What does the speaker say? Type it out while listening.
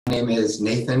My name is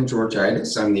Nathan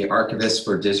Georgitis. I'm the Archivist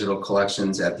for Digital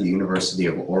Collections at the University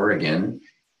of Oregon,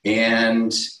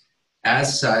 and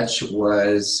as such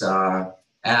was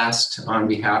asked on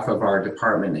behalf of our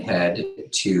department head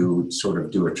to sort of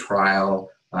do a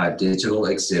trial digital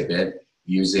exhibit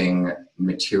using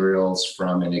materials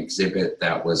from an exhibit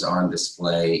that was on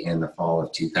display in the fall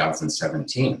of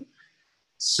 2017.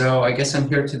 So I guess I'm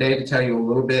here today to tell you a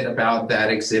little bit about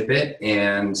that exhibit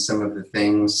and some of the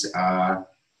things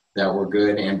that were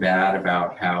good and bad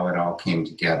about how it all came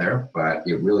together, but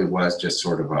it really was just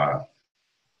sort of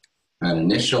an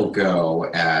initial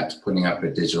go at putting up a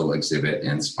digital exhibit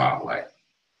in Spotlight.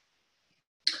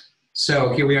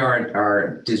 So here we are at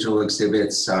our digital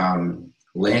exhibits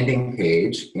landing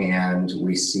page, and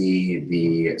we see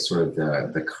the sort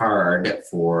of the card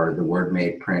for the Word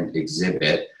Made Print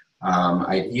exhibit.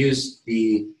 I've used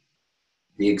the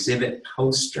exhibit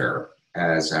poster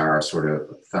as our sort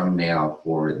of thumbnail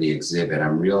for the exhibit.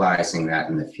 I'm realizing that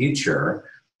in the future,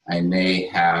 I may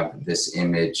have this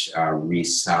image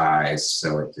resized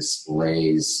so it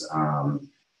displays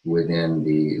within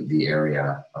the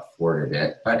area afforded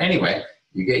it. But anyway,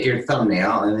 you get your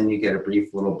thumbnail and then you get a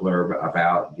brief little blurb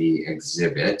about the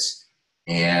exhibit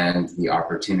and the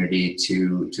opportunity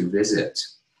to visit.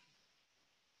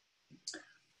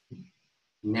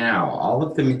 Now, all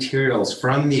of the materials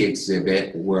from the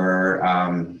exhibit were,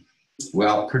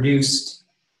 well, produced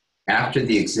after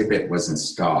the exhibit was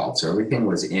installed. So everything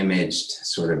was imaged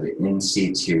sort of in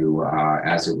situ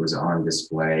as it was on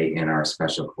display in our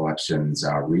special collections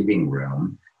reading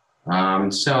room.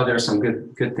 So there's some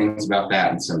good things about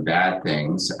that and some bad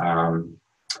things.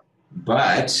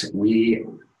 But we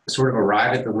sort of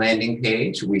arrive at the landing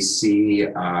page. We see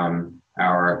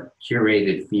our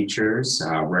curated features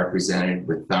represented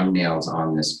with thumbnails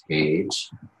on this page.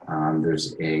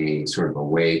 There's a sort of a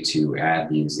way to add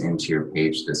these into your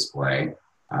page display.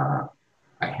 I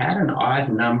had an odd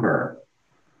number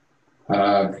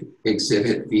of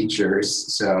exhibit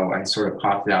features, so I sort of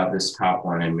popped out this top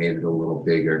one and made it a little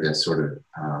bigger to sort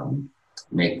of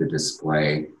make the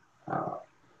display a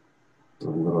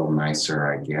little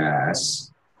nicer, I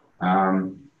guess.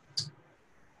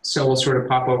 So we'll sort of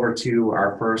pop over to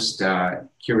our first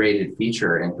curated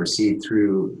feature and proceed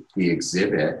through the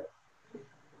exhibit.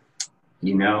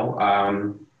 You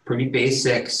know, pretty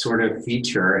basic sort of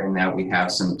feature in that we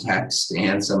have some text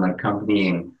and some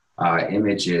accompanying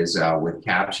images with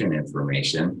caption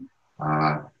information.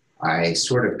 I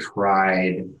sort of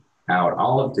tried out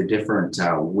all of the different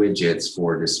widgets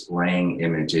for displaying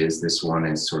images. This one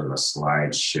is sort of a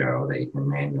slideshow that you can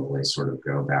manually sort of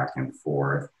go back and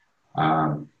forth.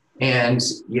 And,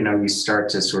 you know, you start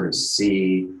to sort of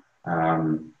see, you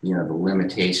know, the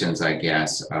limitations, I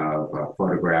guess, of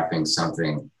photographing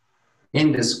something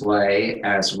in display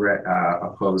as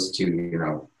opposed to, you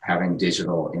know, having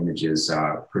digital images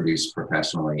produced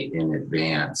professionally in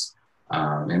advance.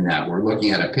 And that we're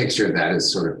looking at a picture that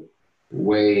is sort of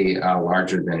way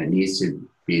larger than it needs to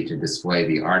be to display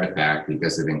the artifact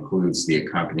because it includes the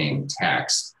accompanying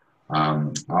text,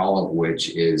 all of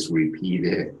which is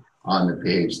repeated on the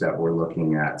page that we're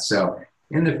looking at. So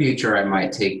in the future, I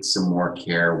might take some more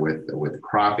care with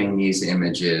cropping these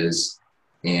images.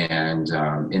 And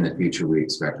in the future, we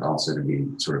expect also to be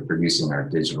sort of producing our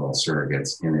digital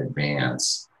surrogates in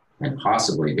advance and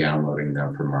possibly downloading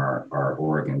them from our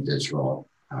Oregon digital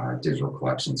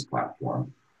collections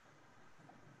platform.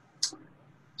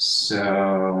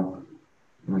 So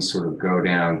let me sort of go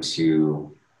down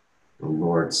to the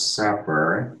Lord's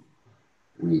Supper.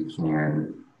 We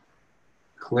can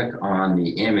click on the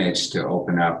image to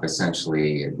open up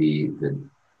essentially the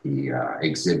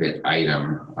exhibit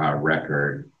item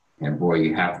record. And boy,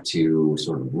 you have to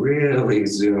sort of really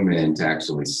zoom in to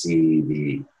actually see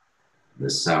the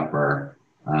supper.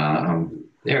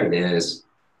 There it is.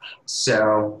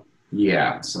 So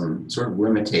yeah, some sort of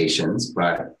limitations,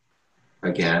 but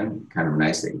again, kind of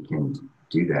nice that you can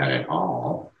do that at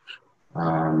all.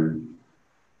 And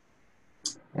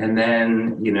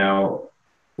then, you know,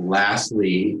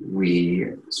 lastly,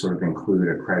 we sort of include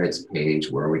a credits page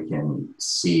where we can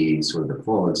see sort of the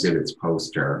full exhibits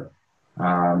poster.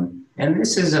 And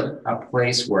this is a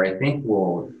place where I think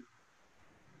we'll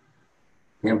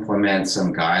implement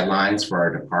some guidelines for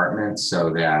our department so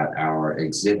that our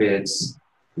exhibits,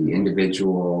 the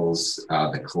individuals,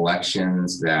 the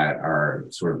collections that are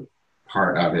sort of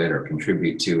part of it or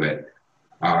contribute to it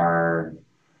are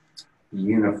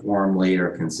uniformly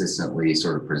or consistently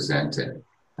sort of presented.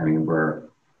 I mean, we're,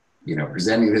 you know,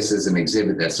 presenting this as an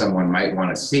exhibit that someone might want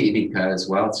to see because,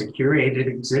 well, it's a curated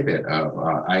exhibit of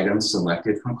items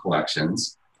selected from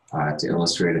collections to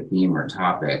illustrate a theme or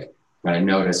topic. But I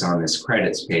notice on this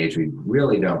credits page, we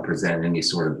really don't present any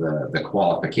sort of the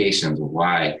qualifications of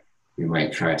why we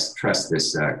might trust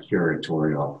this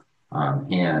curatorial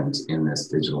hand in this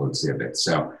digital exhibit.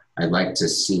 So I'd like to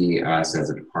see us as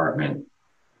a department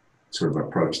sort of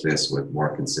approach this with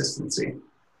more consistency.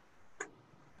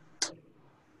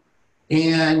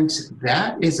 And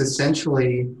that is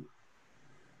essentially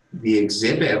the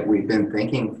exhibit. We've been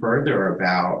thinking further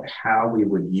about how we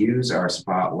would use our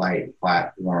Spotlight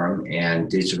platform and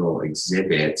digital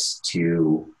exhibits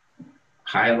to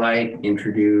highlight,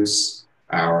 introduce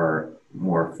our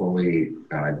more fully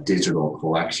digital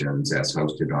collections as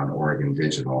hosted on Oregon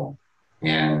Digital,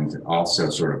 and also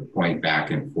sort of point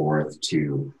back and forth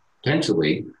to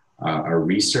potentially a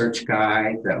research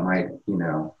guide that might,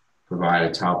 provide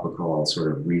a topical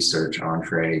sort of research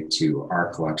entree to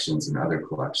our collections and other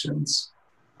collections.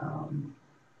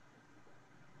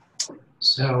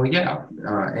 So yeah,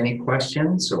 any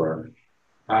questions or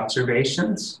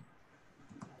observations?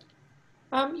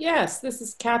 Yes, this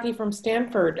is Kathy from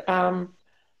Stanford.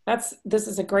 This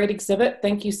is a great exhibit.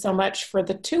 Thank you so much for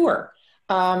the tour.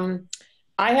 I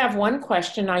have one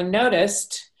question. I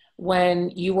noticed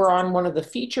when you were on one of the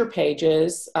feature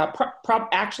pages,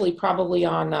 actually probably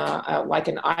on like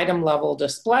an item level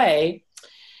display,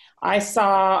 I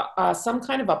saw some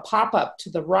kind of a pop-up to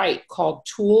the right called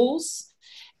Tools,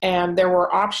 and there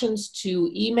were options to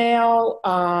email,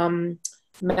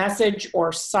 message,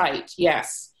 or cite.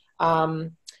 Yes.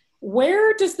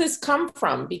 Where does this come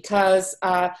from? Because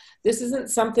this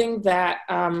isn't something that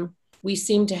we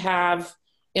seem to have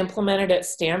implemented at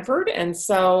Stanford. And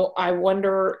so I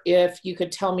wonder if you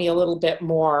could tell me a little bit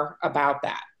more about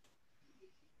that.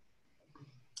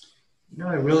 No,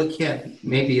 I really can't.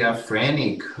 Maybe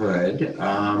Franny could.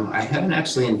 I haven't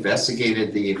actually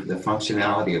investigated the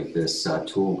functionality of this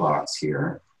toolbox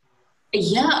here.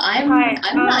 Yeah, I'm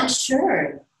not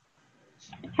sure.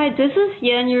 Hi, this is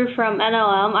Yan from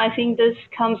NLM. I think this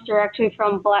comes directly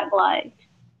from Blacklight.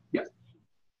 Yeah.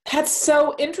 That's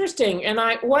so interesting. And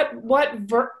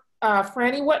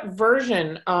Franny, what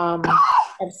version of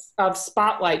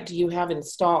Spotlight do you have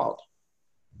installed?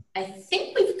 I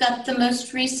think we've got the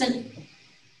most recent.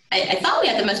 I thought we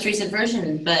had the most recent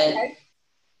version, but.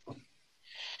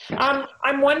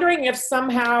 I'm wondering if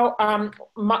somehow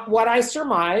what I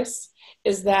surmise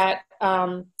is that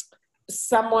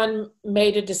someone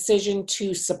made a decision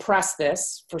to suppress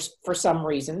this for some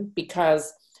reason,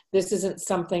 because this isn't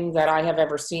something that I have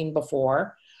ever seen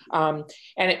before. And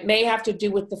it may have to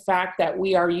do with the fact that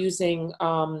we are using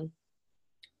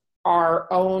our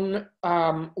own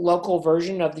local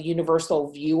version of the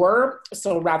Universal Viewer.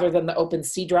 So rather than the Open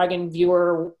Sea Dragon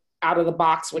viewer out of the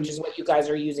box, which is what you guys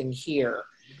are using here.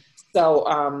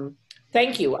 So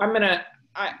thank you.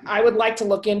 I would like to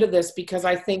look into this because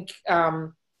I think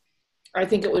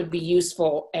it would be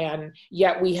useful, and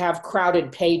yet we have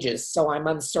crowded pages. So I'm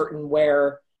uncertain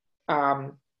where,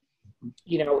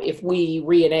 if we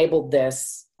re-enabled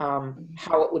this,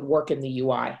 how it would work in the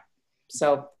UI.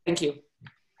 So thank you.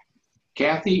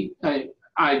 Kathy,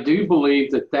 I do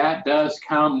believe that does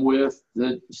come with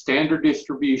the standard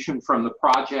distribution from the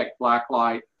Project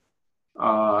Blacklight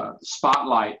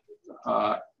Spotlight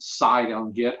site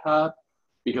on GitHub,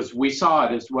 because we saw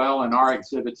it as well in our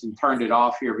exhibits and turned it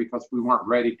off here because we weren't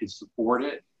ready to support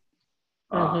it.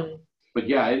 But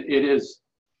yeah, it is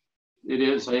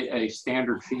a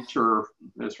standard feature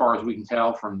as far as we can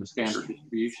tell from the standard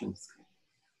distribution.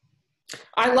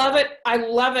 I love it. I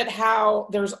love it how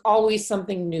there's always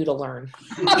something new to learn.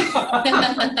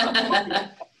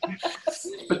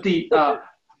 But the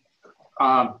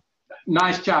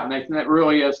nice job, Nathan. That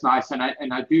really is nice, and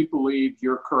I do believe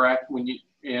you're correct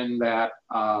in that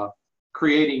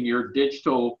creating your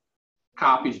digital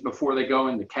copies before they go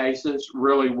into cases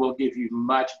really will give you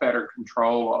much better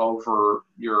control over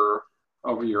your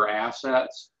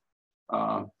assets,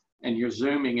 and your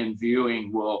zooming and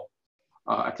viewing will.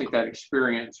 I think that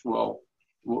experience will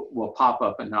pop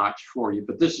up a notch for you.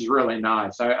 But this is really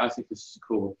nice. I think this is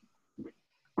cool.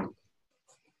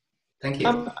 Thank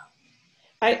you.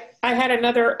 I had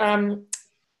another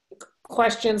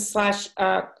question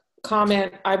 /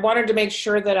 comment. I wanted to make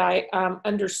sure that I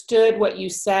understood what you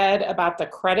said about the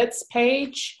credits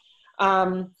page.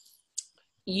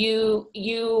 You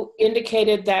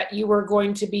indicated that you were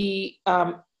going to be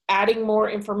adding more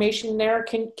information there.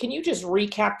 Can you just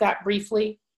recap that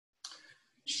briefly?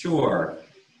 Sure.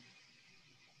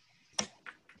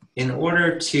 In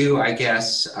order to, I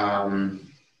guess,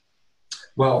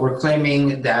 well, we're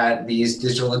claiming that these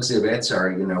digital exhibits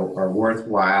are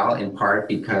worthwhile in part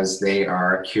because they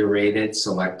are curated,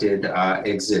 selected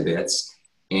exhibits,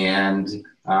 and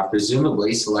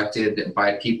presumably selected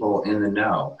by people in the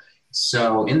know.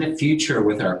 So in the future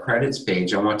with our credits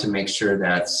page, I want to make sure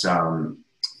that's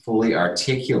fully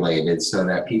articulated so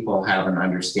that people have an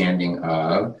understanding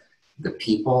of the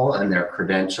people and their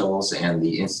credentials and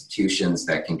the institutions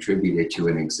that contributed to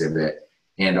an exhibit,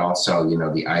 and also, you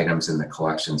know, the items and the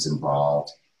collections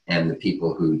involved, and the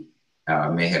people who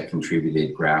may have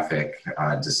contributed graphic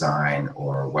design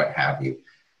or what have you.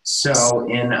 So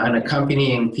in an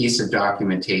accompanying piece of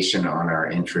documentation on our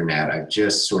intranet, I've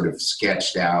just sort of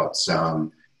sketched out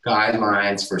some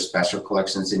guidelines for special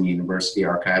collections and university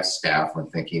archives staff when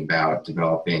thinking about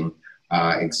developing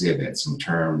exhibits in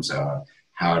terms of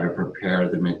how to prepare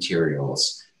the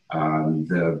materials,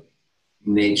 the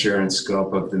nature and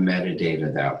scope of the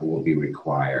metadata that will be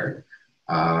required,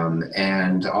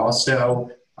 and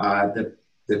also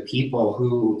the people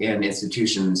who and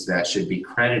institutions that should be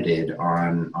credited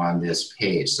on this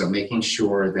page. So making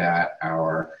sure that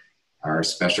our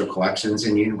special collections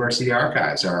and university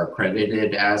archives are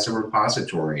accredited as a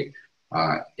repository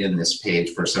in this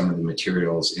page for some of the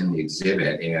materials in the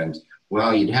exhibit. And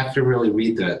well, you'd have to really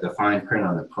read the fine print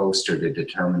on the poster to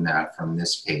determine that from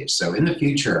this page. So in the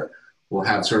future, we'll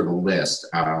have sort of a list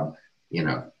of, you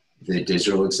know, the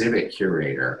digital exhibit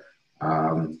curator,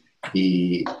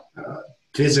 the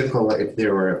physical, if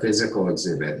there were a physical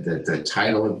exhibit, the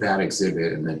title of that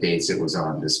exhibit and the dates it was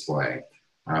on display,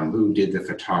 who did the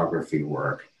photography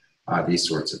work, these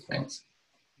sorts of things.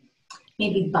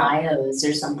 Maybe bios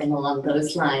or something along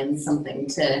those lines, something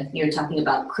to, you're talking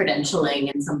about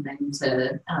credentialing and something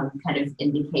to kind of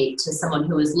indicate to someone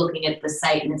who is looking at the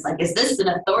site and it's like, is this an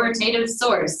authoritative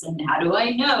source and how do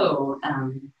I know?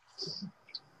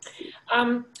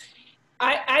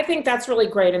 I think that's really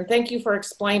great, and thank you for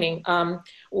explaining.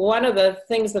 One of the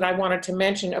things that I wanted to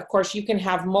mention, of course, you can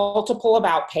have multiple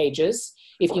about pages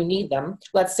if you need them.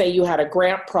 Let's say you had a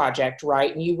grant project,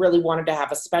 right, and you really wanted to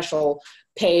have a special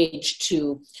page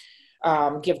to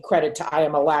give credit to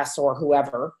IMLS or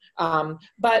whoever.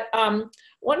 But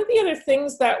one of the other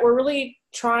things that we're really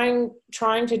trying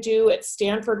to do at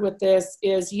Stanford with this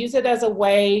is use it as a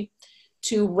way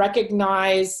to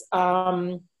recognize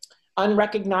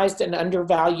unrecognized and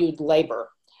undervalued labor.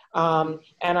 And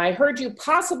I heard you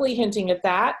possibly hinting at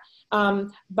that,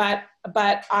 but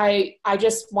I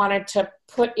just wanted to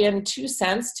put in 2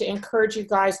 cents to encourage you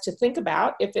guys to think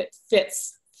about if it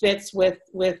fits with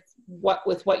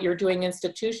what you're doing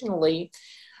institutionally,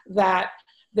 that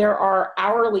there are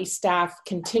hourly staff,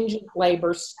 contingent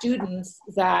labor, students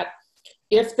that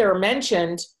if they're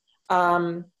mentioned,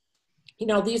 you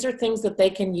know, these are things that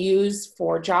they can use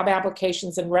for job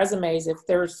applications and resumes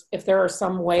if there are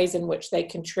some ways in which they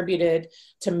contributed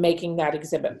to making that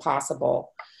exhibit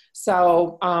possible.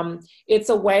 So it's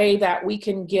a way that we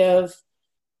can give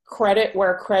credit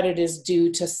where credit is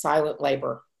due to silent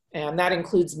labor, and that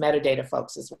includes metadata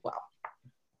folks as well.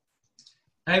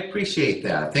 I appreciate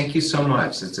that. Thank you so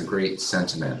much. It's a great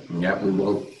sentiment. And yeah, we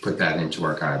will put that into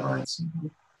our guidelines.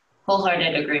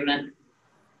 Wholehearted agreement.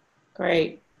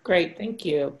 Great. Great, thank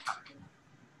you.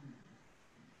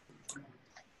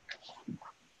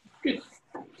 Good.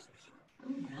 All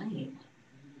right.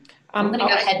 I'm going to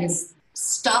go ahead and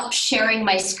stop sharing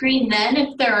my screen then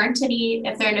if there are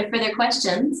no further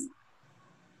questions.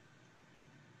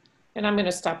 And I'm going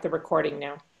to stop the recording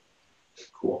now.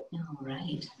 Cool. All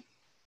right.